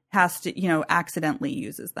 has to, accidentally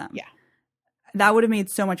uses them. Yeah. That would have made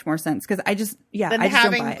so much more sense because I just Than don't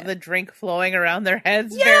having buy it. the drink flowing around their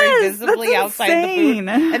heads Yes, very visibly that's outside the insane.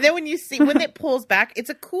 booth. And then when it pulls back, it's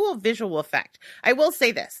a cool visual effect. I will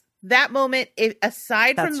say this. That moment,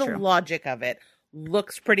 aside from That's the true. logic of it,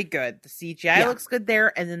 looks pretty good. The CGI looks good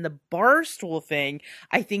there. And then the bar stool thing,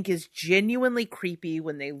 I think, is genuinely creepy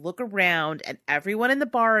when they look around and everyone in the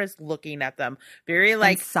bar is looking at them. Very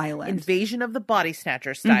like And silent. Invasion of the Body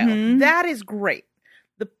Snatcher style. Mhm. That is great.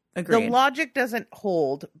 The Agreed. logic doesn't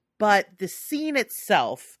hold, but the scene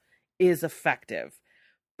itself is effective.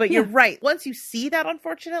 But you're right. Once you see that,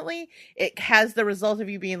 unfortunately, it has the result of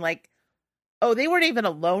you being like, oh, they weren't even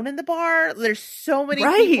alone in the bar. There's so many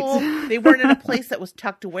people. They weren't in a place that was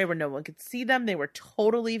tucked away where no one could see them. They were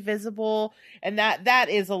totally visible. And that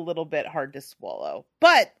is a little bit hard to swallow.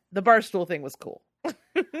 But the bar stool thing was cool.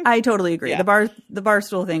 I totally agree. Yeah. The bar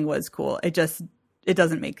stool thing was cool. It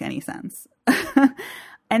doesn't make any sense.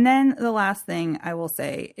 And then the last thing I will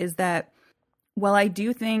say is that while I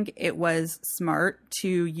do think it was smart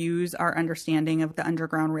to use our understanding of the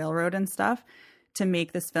Underground Railroad and stuff to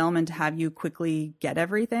make this film and to have you quickly get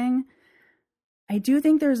everything, I do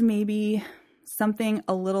think there's maybe something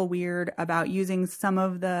a little weird about using some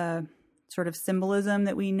of the sort of symbolism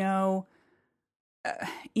that we know,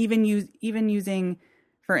 even using,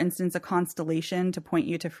 for instance, a constellation to point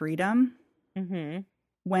you to freedom,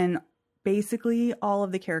 when basically all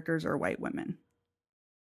of the characters are white women.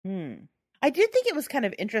 I did think it was kind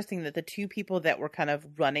of interesting that the two people that were kind of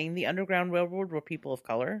running the Underground Railroad were people of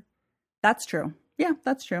color. That's true. Yeah,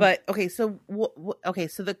 that's true. But okay, so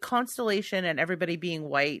so the constellation and everybody being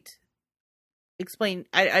white. Explain.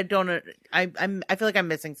 I don't know. I feel like I'm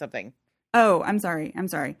missing something. Oh, I'm sorry.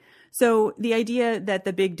 So the idea that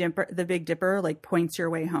the Big Dipper like points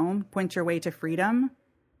your way home, points your way to freedom.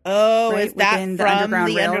 Oh, right, is that within from the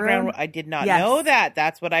Underground Railroad? Underground? I did not know that.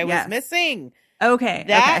 That's what I was missing. Okay,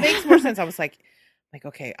 that makes more sense. I was like,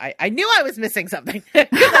 okay, I knew I was missing something. Because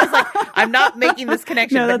I was like, I'm not making this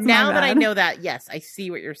connection. No, but now that I bad. know that, yes, I see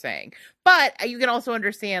what you're saying. But you can also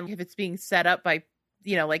understand if it's being set up by,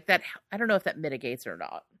 like that. I don't know if that mitigates or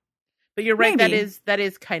not. But you're right. Maybe. That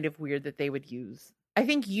is kind of weird that they would use. I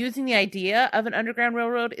think using the idea of an Underground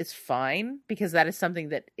Railroad is fine because that is something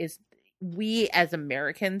that is, we as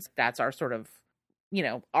Americans, that's our sort of,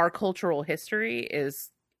 our cultural history is,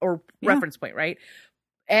 or reference point, right?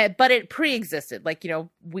 But it pre-existed, like,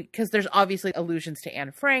 because there's obviously allusions to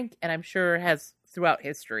Anne Frank, and I'm sure has throughout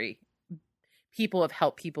history, people have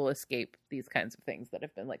helped people escape these kinds of things that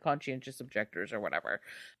have been like conscientious objectors or whatever.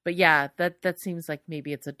 But yeah, that seems like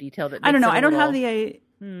maybe it's a detail that makes I don't know. it a I don't little...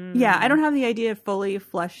 I don't have the idea fully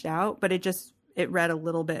fleshed out, but it read a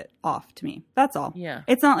little bit off to me. That's all. Yeah.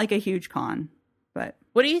 It's not like a huge con, but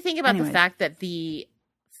what do you think about anyways. the fact that the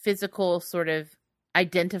physical sort of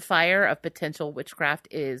identifier of potential witchcraft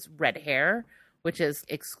is red hair, which is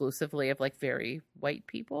exclusively of like very white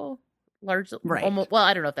people, largely, right? Almost, well,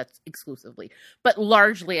 I don't know if that's exclusively, but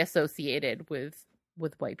largely associated with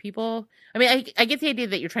white people. I mean, I get the idea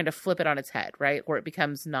that you're trying to flip it on its head, right? Or it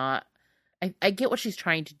becomes not. I get what she's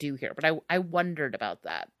trying to do here, but I wondered about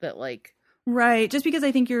that like. Right. Just because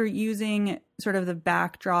I think you're using sort of the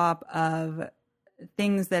backdrop of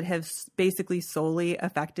things that have basically solely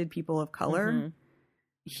affected people of color. Mm-hmm.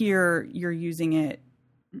 Here, you're using it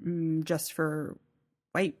just for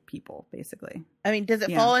white people, basically. I mean, does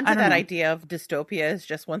it fall into that know. idea of dystopia is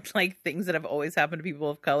just when like things that have always happened to people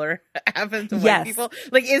of color happen to white people?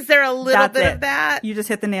 Like, is there a little bit of that? You just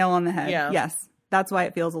hit the nail on the head. Yeah. Yes. That's why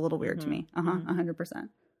it feels a little weird to me. 100%.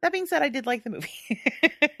 That being said, I did like the movie.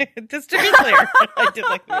 Just to be clear, I did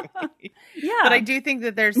like the movie. Yeah, but I do think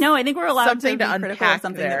that there's I think we're allowed something to to be critical unpack of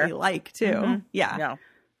something there. that we like too. Mm-hmm. Yeah. No.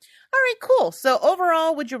 All right, cool. So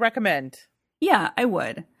overall, would you recommend? Yeah, I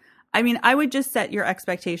would. I mean, I would just set your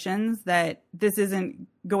expectations that this isn't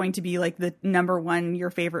going to be like the #1 your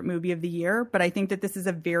favorite movie of the year, but I think that this is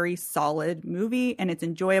a very solid movie and it's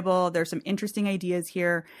enjoyable. There's some interesting ideas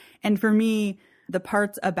here, and for me, the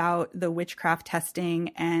parts about the witchcraft testing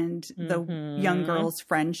and the young girl's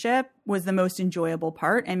friendship was the most enjoyable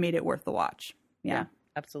part and made it worth the watch. Yeah,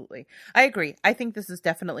 absolutely. I agree. I think this is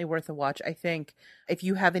definitely worth a watch. I think if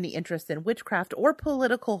you have any interest in witchcraft or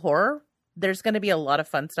political horror, there's going to be a lot of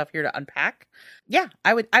fun stuff here to unpack. Yeah,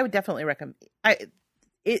 I would definitely recommend.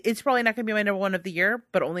 It's probably not going to be my #1 of the year,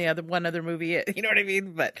 but only one other movie. You know what I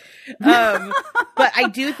mean? But I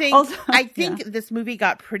do think also, this movie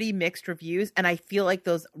got pretty mixed reviews, and I feel like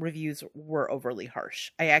those reviews were overly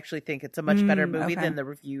harsh. I actually think it's a much better movie than the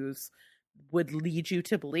reviews would lead you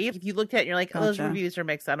to believe. If you looked at it and you're like, oh, those reviews are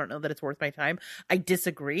mixed, I don't know that it's worth my time. I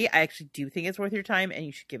disagree. I actually do think it's worth your time, and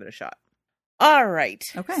you should give it a shot. All right.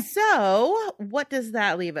 Okay. So what does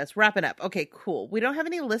that leave us? Wrapping up. Okay, cool. We don't have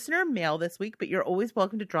any listener mail this week, but you're always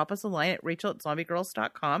welcome to drop us a line at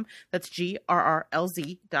rachel@zombiegirls.com. That's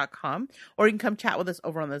GRRLZ.com. Or you can come chat with us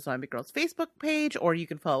over on the Zombie Girls Facebook page, or you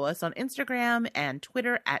can follow us on Instagram and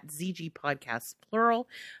Twitter at ZG Podcasts plural.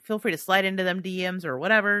 Feel free to slide into them DMs or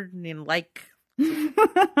whatever, like,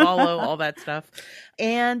 follow, all that stuff.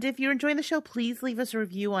 And if you're enjoying the show, please leave us a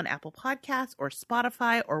review on Apple Podcasts or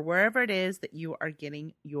Spotify or wherever it is that you are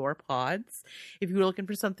getting your pods. If you're looking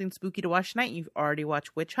for something spooky to watch tonight and you've already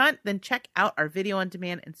watched Witch Hunt, then check out our video on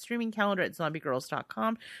demand and streaming calendar at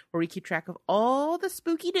zombiegirls.com, where we keep track of all the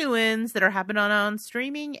spooky doings that are happening on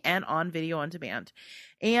streaming and on video on demand.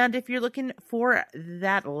 And if you're looking for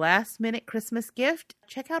that last minute Christmas gift,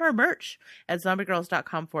 check out our merch at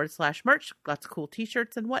zombiegirls.com/merch. Lots of cool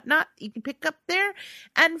t-shirts and whatnot you can pick up there.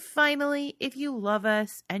 And finally, if you love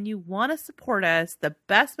us and you want to support us, the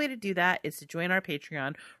best way to do that is to join our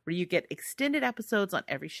Patreon, where you get extended episodes on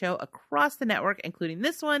every show across the network, including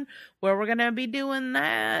this one, where we're going to be doing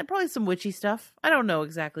probably some witchy stuff. I don't know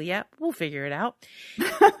exactly yet. We'll figure it out.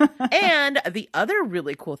 And the other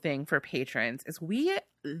really cool thing for patrons is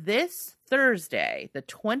this Thursday, the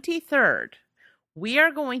 23rd, we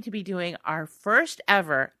are going to be doing our first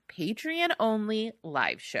ever Patreon-only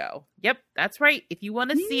live show. Yep, that's right. If you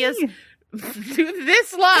want to see us do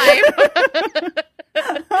this live,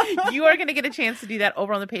 you are going to get a chance to do that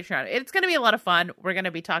over on the Patreon. It's going to be a lot of fun. We're going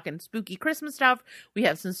to be talking spooky Christmas stuff. We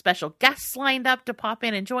have some special guests lined up to pop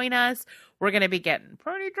in and join us. We're going to be getting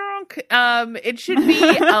pretty drunk. It should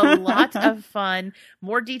be a lot of fun.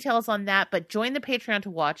 More details on that, but join the Patreon to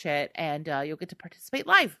watch it, and you'll get to participate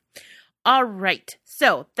live. All right.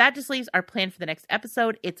 So that just leaves our plan for the next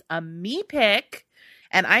episode. It's a me pick.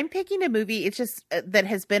 And I'm picking a movie, it's just that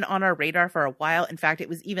has been on our radar for a while. In fact, it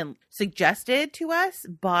was even suggested to us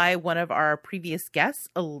by one of our previous guests,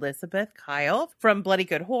 Elizabeth Kyle from Bloody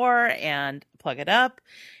Good Horror and Plug It Up.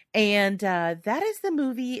 And that is the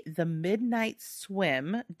movie The Midnight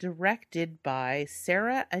Swim, directed by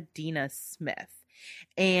Sarah Adina Smith.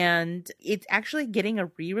 And it's actually getting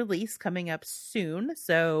a re-release coming up soon,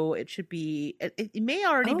 so it should be, it may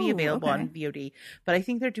already be available on VOD, but I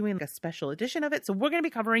think they're doing like a special edition of it, so we're going to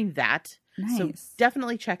be covering that. Nice. So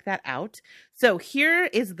definitely check that out. So here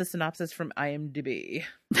is the synopsis from IMDb.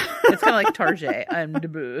 It's kind of like Tarjay.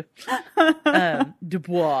 IMDb.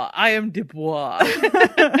 Dubois. I am Dubois.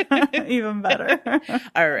 Even better.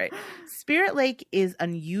 All right. Spirit Lake is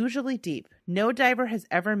unusually deep. No diver has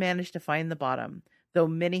ever managed to find the bottom, though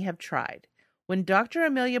many have tried. When Dr.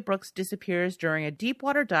 Amelia Brooks disappears during a deep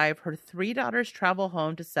water dive, her 3 daughters travel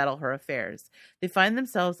home to settle her affairs. They find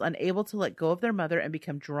themselves unable to let go of their mother and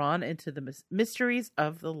become drawn into the mysteries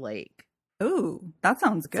of the lake. Ooh, that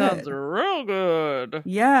sounds good. Sounds real good.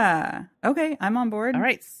 Yeah. Okay, I'm on board. All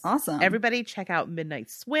right. Awesome. Everybody check out Midnight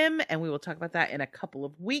Swim, and we will talk about that in a couple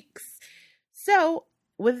of weeks. So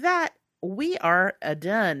with that, we are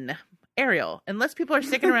done. Ariel, unless people are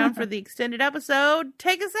sticking around for the extended episode,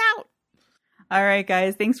 take us out. All right,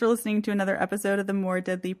 guys. Thanks for listening to another episode of the More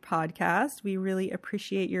Deadly podcast. We really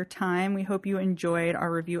appreciate your time. We hope you enjoyed our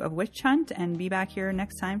review of Witch Hunt, and be back here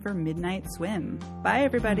next time for Midnight Swim. Bye,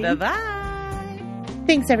 everybody. Bye-bye.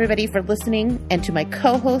 Thanks, everybody, for listening, and to my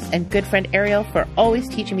co-host and good friend Ariel for always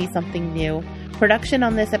teaching me something new. Production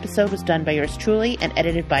on this episode was done by yours truly and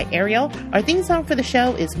edited by Ariel. Our theme song for the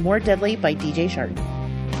show is More Deadly by DJ Shark.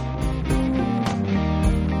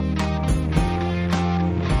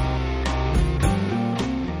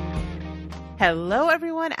 Hello,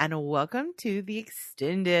 everyone, and welcome to the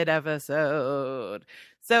extended episode.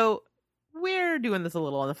 So we're doing this a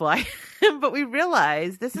little on the fly, but we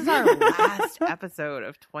realize this is our last episode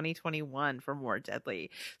of 2021 for More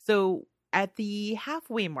Deadly. So at the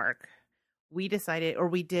halfway mark, we decided, or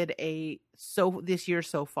we did this year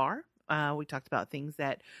so far. We talked about things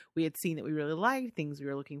that we had seen that we really liked, things we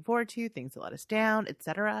were looking forward to, things that let us down,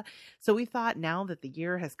 etc. So we thought now that the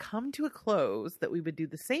year has come to a close that we would do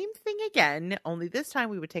the same thing again, only this time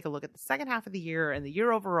we would take a look at the second half of the year and the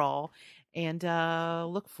year overall and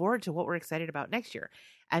look forward to what we're excited about next year.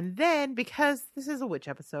 And then, because this is a witch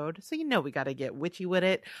episode, so you know we got to get witchy with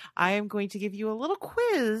it, I am going to give you a little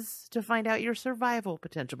quiz to find out your survival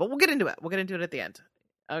potential. But we'll get into it. We'll get into it at the end.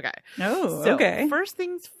 Okay. Oh, so, okay. First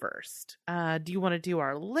things first. Do you want to do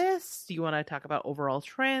our list? Do you want to talk about overall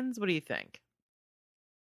trends? What do you think?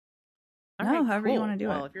 All right, however you want to do it.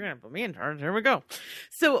 Well, if you're going to put me in charge, here we go.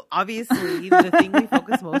 So obviously the thing we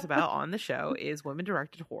focus most about on the show is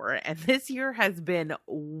women-directed horror. And this year has been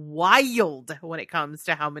wild when it comes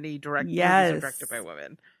to how many movies are directed by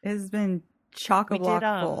women. It has been chock-a-block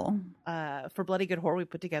full. For Bloody Good Horror, we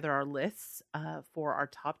put together our lists for our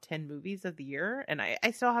top 10 movies of the year, and I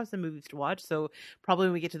still have some movies to watch, so probably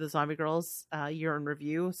when we get to the Zombie Girls year in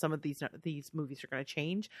review, some of these movies are going to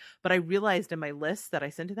change. But I realized in my list that I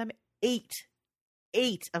sent to them, 8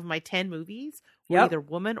 of my 10 movies were either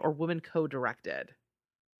woman or woman co-directed.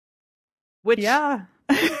 Which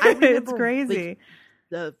it's crazy. Like,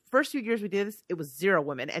 the first few years we did this, it was 0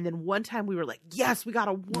 women. And then one time we were like, yes, we got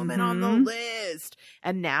a woman on the list.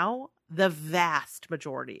 And now the vast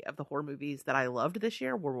majority of the horror movies that I loved this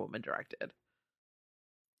year were woman directed.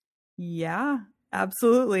 Yeah,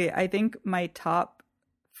 absolutely. I think my top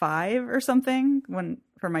 5 or something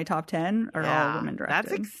for my top 10 are all women directed.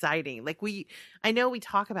 That's exciting. Like I know we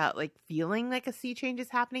talk about like feeling like a sea change is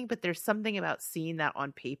happening, but there's something about seeing that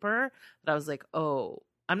on paper that I was like, oh,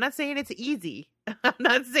 I'm not saying it's easy. I'm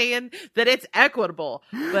not saying that it's equitable,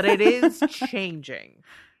 but it is changing.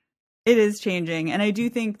 It is changing. And I do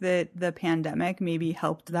think that the pandemic maybe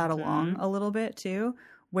helped that along a little bit too,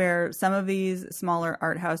 where some of these smaller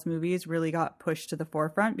art house movies really got pushed to the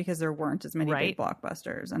forefront because there weren't as many big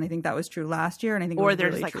blockbusters. And I think that was true last year. And I think they're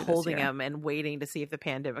really just like holding them and waiting to see if the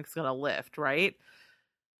pandemic's going to lift, right?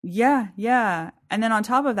 Yeah. And then on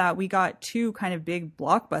top of that, we got 2 kind of big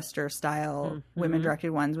blockbuster style women directed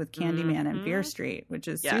ones with Candyman and Fear Street, which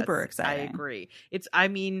is super exciting. I agree.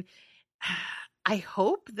 I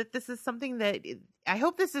hope that this is something that I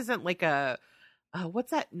hope this isn't like a what's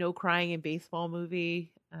that no crying in baseball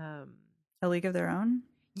movie? A League of Their Own?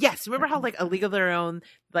 Yes, remember how like A League of Their Own,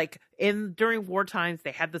 like during war times,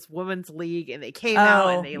 they had this women's league and they came out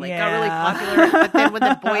and they got really popular. But then when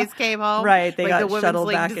the boys came home, right, they like, got shuttled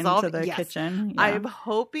back into the kitchen. Yeah. I'm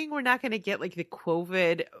hoping we're not going to get like the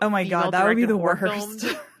COVID. Oh my god, that would be the worst.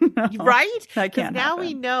 No, right? That can't now happen.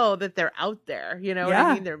 we know that they're out there. You know what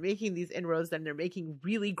I mean? They're making these inroads and they're making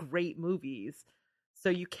really great movies. So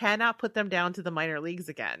you cannot put them down to the minor leagues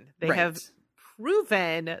again. They have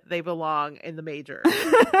proven they belong in the majors.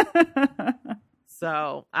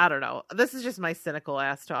 So I don't know. This is just my cynical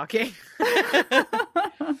ass talking.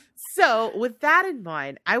 So with that in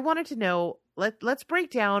mind, I wanted to know, let's break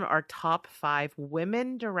down our top 5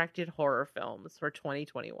 women directed horror films for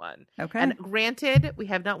 2021. Okay. And granted, we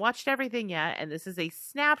have not watched everything yet, and this is a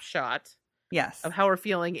snapshot of how we're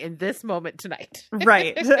feeling in this moment tonight.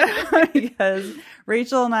 Right. Because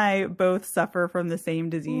Rachel and I both suffer from the same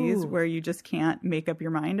disease where you just can't make up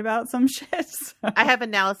your mind about some shit. So. I have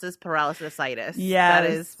analysis paralysis-itis. Yes.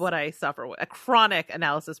 That is what I suffer with. A chronic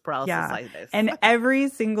analysis paralysis-itis. Yeah. And every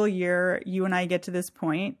single year, you and I get to this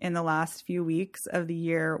point in the last few weeks of the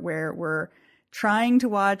year where we're trying to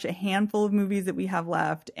watch a handful of movies that we have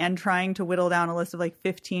left and trying to whittle down a list of like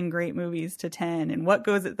 15 great movies to 10 and what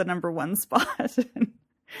goes at the number 1 spot. There's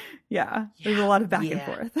a lot of back and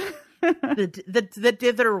forth. the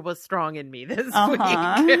dither was strong in me this week.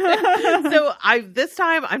 So this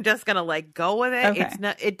time I'm just gonna like go with it.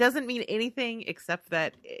 Okay. It doesn't mean anything except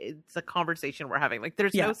that it's a conversation we're having. Like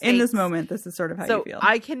there's no stakes. In this moment, this is sort of how you feel.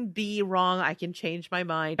 I can be wrong. I can change my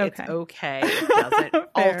mind. Okay. It's okay. It doesn't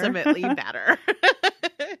ultimately matter.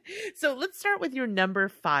 So let's start with your number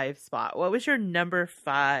 5 spot. What was your number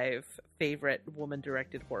 5 favorite woman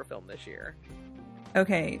directed horror film this year?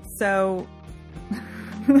 Okay, so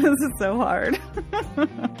this is so hard.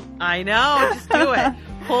 I know. Just do it.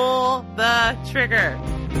 Pull the trigger.